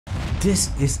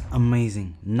This is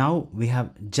amazing. Now we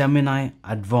have Gemini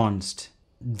Advanced.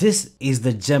 This is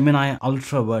the Gemini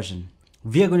Ultra version.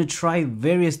 We are going to try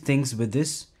various things with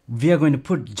this. We are going to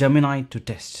put Gemini to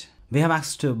test. We have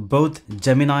access to both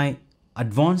Gemini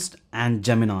Advanced and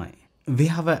Gemini. We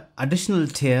have an additional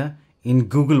tier in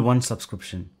Google One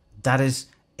subscription. That is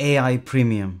AI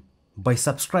Premium. By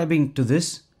subscribing to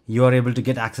this, you are able to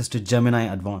get access to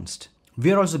Gemini Advanced.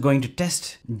 We are also going to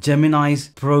test Gemini's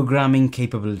programming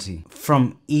capability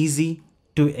from easy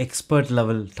to expert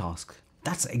level task.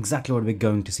 That's exactly what we're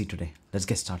going to see today. Let's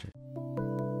get started.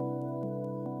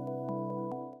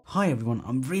 Hi everyone,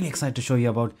 I'm really excited to show you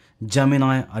about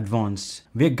Gemini Advanced.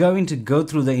 We're going to go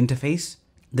through the interface,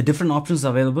 the different options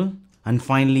available, and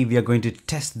finally we are going to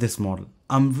test this model.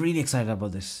 I'm really excited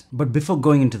about this. But before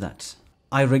going into that,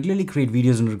 I regularly create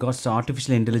videos in regards to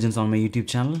artificial intelligence on my YouTube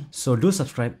channel, so do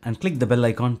subscribe and click the bell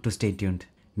icon to stay tuned.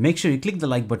 Make sure you click the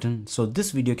like button so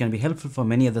this video can be helpful for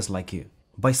many others like you.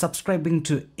 By subscribing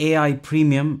to AI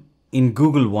Premium in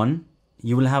Google One,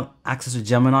 you will have access to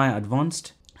Gemini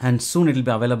Advanced, and soon it will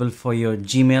be available for your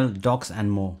Gmail, Docs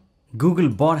and more. Google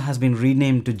Bot has been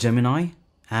renamed to Gemini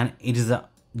and it is the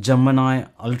Gemini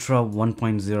Ultra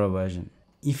 1.0 version.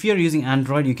 If you're using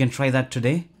Android, you can try that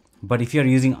today. But if you're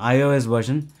using iOS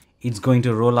version, it's going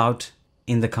to roll out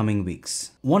in the coming weeks.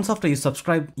 Once after you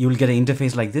subscribe, you will get an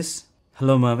interface like this.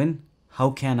 Hello Mervin, how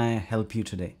can I help you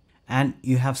today? And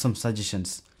you have some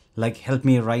suggestions like help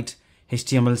me write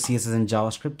HTML, CSS and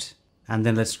JavaScript. And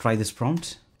then let's try this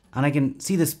prompt. And I can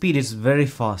see the speed is very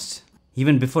fast.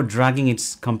 Even before dragging,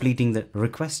 it's completing the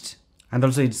request. And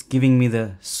also it's giving me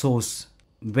the source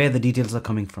where the details are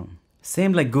coming from.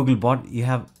 Same like Google Bot, you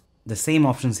have the same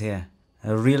options here.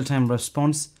 A real-time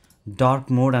response, dark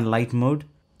mode and light mode.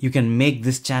 You can make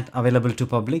this chat available to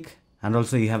public, and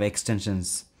also you have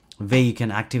extensions where you can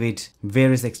activate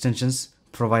various extensions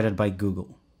provided by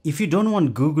Google. If you don't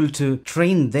want Google to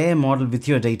train their model with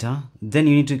your data, then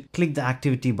you need to click the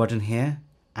activity button here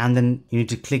and then you need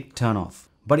to click turn off.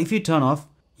 But if you turn off,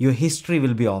 your history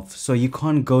will be off, so you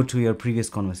can't go to your previous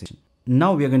conversation.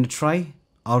 Now we are going to try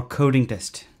our coding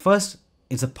test. First,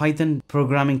 it's a Python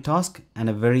programming task and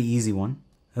a very easy one.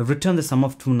 Return the sum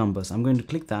of two numbers. I'm going to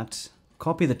click that,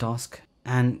 copy the task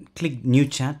and click new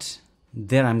chat.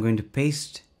 There I'm going to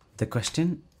paste the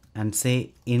question and say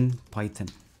in Python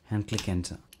and click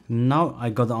enter. Now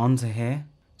I got the answer here.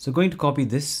 So going to copy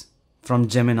this from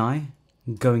Gemini,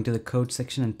 going to the code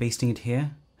section and pasting it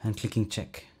here and clicking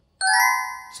check.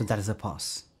 So that is a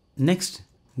pass. Next,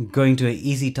 going to an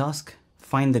easy task,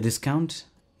 find the discount,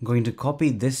 going to copy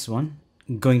this one,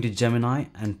 going to Gemini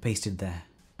and paste it there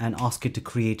and ask it to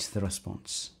create the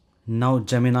response. Now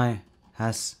Gemini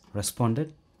has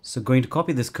responded. So going to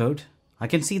copy this code. I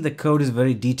can see the code is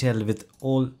very detailed with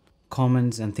all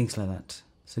comments and things like that.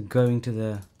 So going to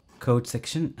the code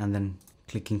section and then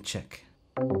clicking check.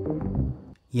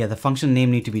 Yeah, the function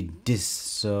name need to be this,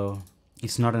 so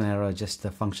it's not an error, just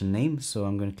the function name. So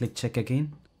I'm going to click check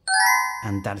again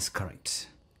and that is correct.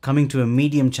 Coming to a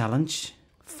medium challenge,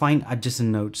 find adjacent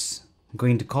nodes.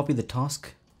 Going to copy the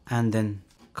task and then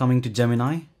coming to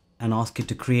Gemini and ask it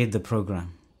to create the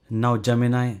program. Now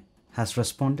Gemini has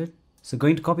responded. So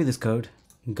going to copy this code,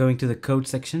 going to the code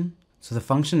section. So the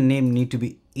function name need to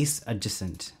be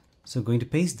isAdjacent. So going to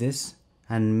paste this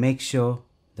and make sure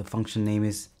the function name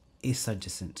is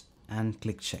isAdjacent and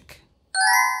click check.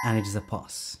 And it is a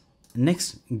pass.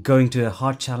 Next, going to a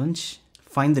hard challenge,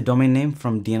 find the domain name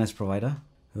from DNS provider,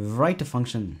 write a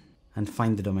function and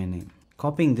find the domain name.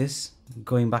 Copying this,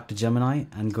 going back to Gemini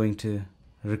and going to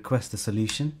request the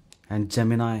solution, and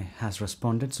Gemini has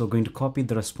responded. So going to copy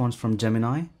the response from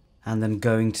Gemini and then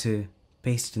going to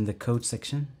paste it in the code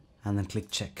section and then click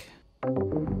check.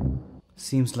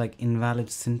 Seems like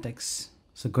invalid syntax.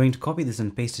 So going to copy this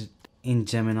and paste it in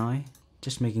Gemini,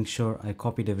 just making sure I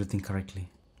copied everything correctly.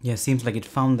 Yeah, seems like it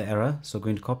found the error. So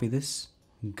going to copy this,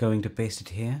 going to paste it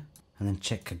here and then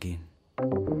check again.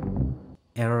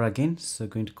 Error again, so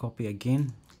going to copy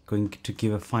again, going to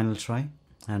give a final try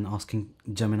and asking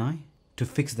Gemini to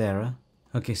fix the error.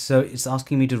 Okay, so it's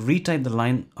asking me to retype the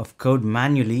line of code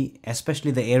manually,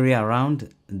 especially the area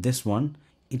around this one.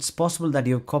 It's possible that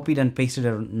you've copied and pasted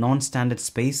a non-standard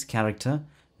space character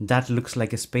that looks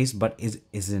like a space but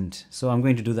isn't. So I'm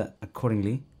going to do that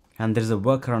accordingly. And there's a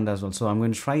workaround as well. So I'm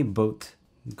going to try both.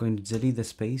 I'm going to delete the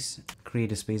space,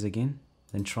 create a space again,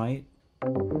 then try it.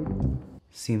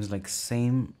 Seems like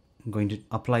same. I'm going to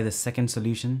apply the second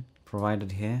solution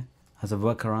provided here as a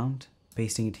workaround,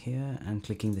 pasting it here and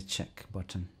clicking the check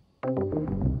button.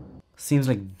 Seems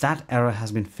like that error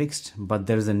has been fixed, but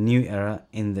there is a new error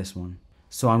in this one.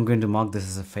 So I'm going to mark this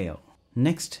as a fail.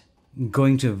 Next,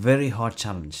 going to a very hard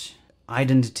challenge.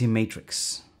 Identity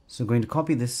matrix. So going to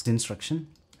copy this instruction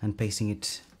and pasting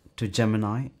it to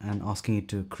Gemini and asking it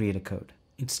to create a code.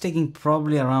 It's taking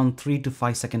probably around 3 to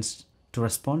 5 seconds to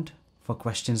respond for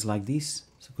questions like these.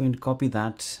 So going to copy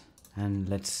that and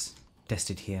let's test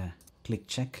it here. Click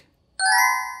check.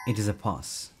 It is a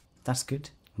pass. That's good.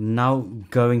 Now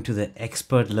going to the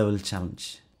expert level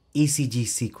challenge. ECG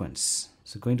sequence.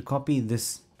 So going to copy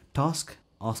this task,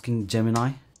 asking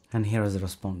Gemini, and here is the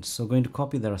response. So going to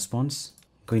copy the response,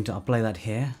 going to apply that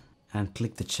here and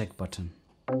click the check button.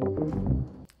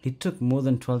 It took more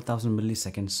than 12,000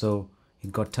 milliseconds, so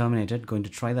it got terminated. Going to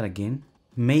try that again.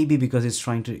 Maybe because it's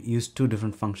trying to use two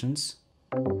different functions.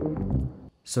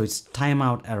 So it's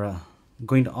timeout error.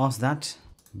 Going to ask that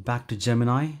back to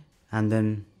Gemini and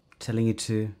then telling it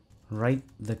to write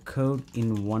the code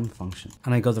in one function.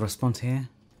 And I got the response here.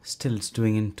 Still it's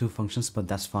doing in two functions, but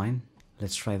that's fine.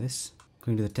 Let's try this.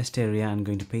 Going to the test area and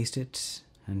going to paste it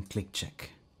and click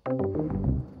check.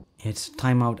 It's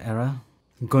timeout error.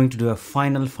 I'm going to do a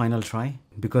final try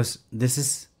because this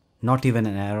is not even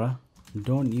an error.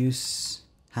 Don't use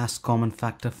has common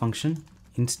factor function.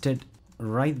 Instead,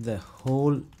 write the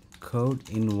whole code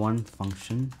in one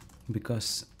function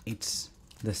because it's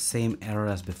the same error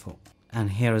as before. And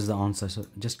here is the answer. So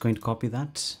just going to copy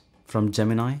that from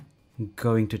Gemini,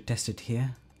 going to test it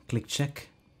here, click check.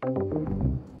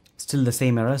 Still the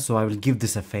same error, so I will give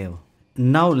this a fail.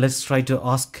 Now let's try to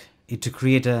ask it to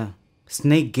create a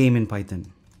snake game in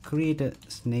Python. Create a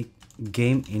snake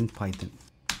game in Python.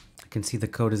 I can see the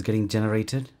code is getting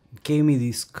generated. It gave me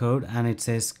this code and it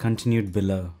says continued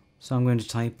below. So I'm going to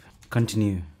type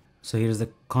continue. So here's the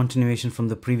continuation from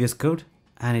the previous code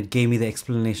and it gave me the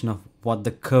explanation of what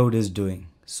the code is doing.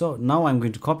 So now I'm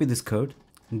going to copy this code,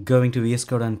 going to VS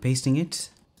Code and pasting it.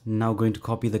 Now going to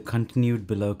copy the continued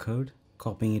below code,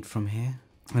 copying it from here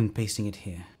and pasting it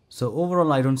here. So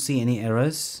overall, I don't see any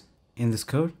errors in this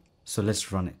code. So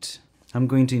let's run it. I'm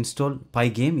going to install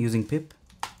Pygame using pip.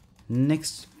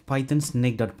 Next, Python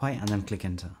snake.py and then click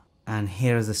enter. And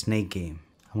here is the snake game.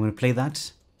 I'm going to play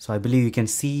that. So I believe you can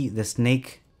see the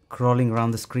snake crawling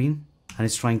around the screen and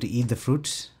it's trying to eat the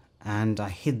fruit. And I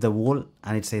hit the wall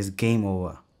and it says game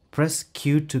over. Press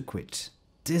Q to quit.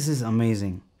 This is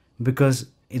amazing because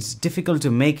it's difficult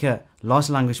to make a large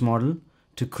language model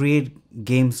to create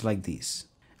games like these.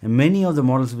 And many of the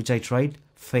models which I tried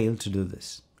failed to do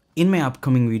this. In my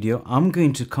upcoming video, I'm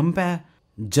going to compare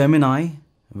Gemini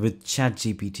with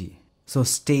ChatGPT. So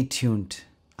stay tuned.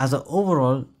 As an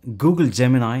overall, Google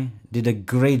Gemini did a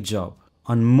great job.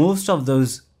 On most of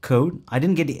those code, I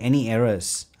didn't get any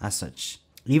errors as such.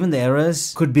 Even the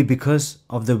errors could be because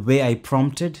of the way I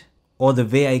prompted or the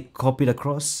way I copied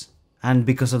across and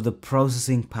because of the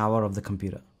processing power of the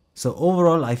computer. So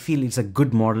overall, I feel it's a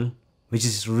good model which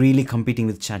is really competing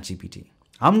with ChatGPT.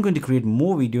 I'm going to create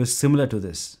more videos similar to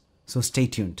this. So stay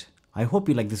tuned. I hope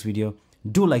you like this video.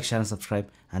 Do like, share and subscribe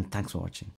and thanks for watching.